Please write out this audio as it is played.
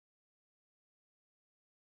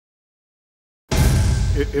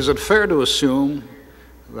Is it fair to assume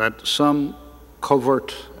that some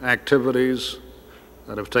covert activities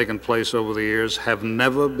that have taken place over the years have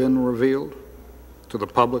never been revealed to the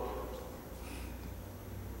public?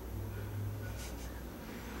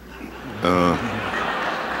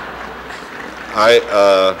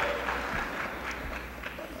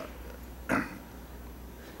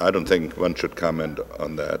 I don't think one should comment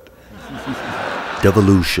on that.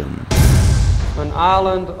 Devolution. An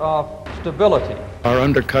island of stability. Our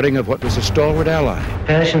undercutting of what was a stalwart ally.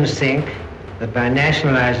 Persians think that by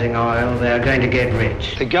nationalizing oil, they are going to get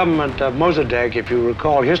rich. The government of Mossadegh, if you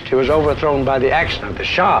recall history, was overthrown by the action of the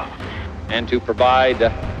Shah. And to provide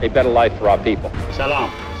a better life for our people.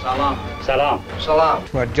 Salam. Salam. Salam. Salam.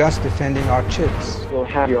 We're just defending our chips. You'll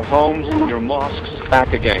have your homes and your mosques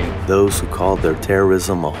back again. Those who called their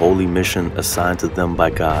terrorism a holy mission assigned to them by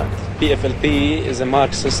God. PFLP is a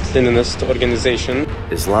Marxist-Leninist organization.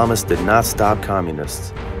 Islamists did not stop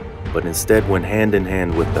communists, but instead went hand in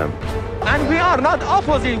hand with them. And we are not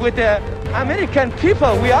opposite with the American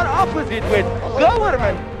people. We are opposite with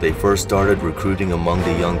government. They first started recruiting among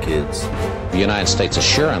the young kids. The United States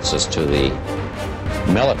assurances to the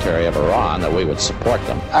military of Iran that we would support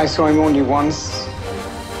them. I saw him only once.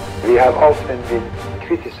 We have often been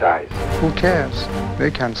criticized. Who cares? They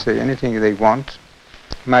can say anything they want.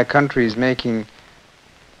 My country is making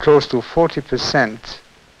close to 40%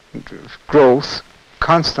 growth,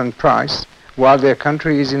 constant price, while their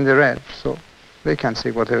country is in the red. So they can say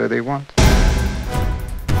whatever they want.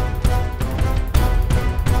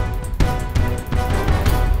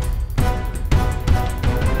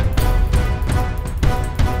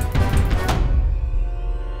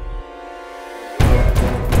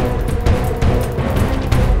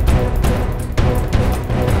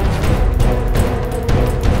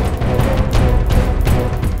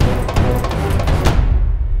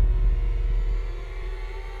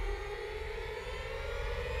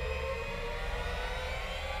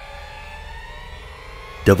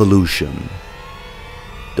 Devolution,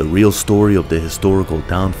 the real story of the historical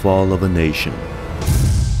downfall of a nation.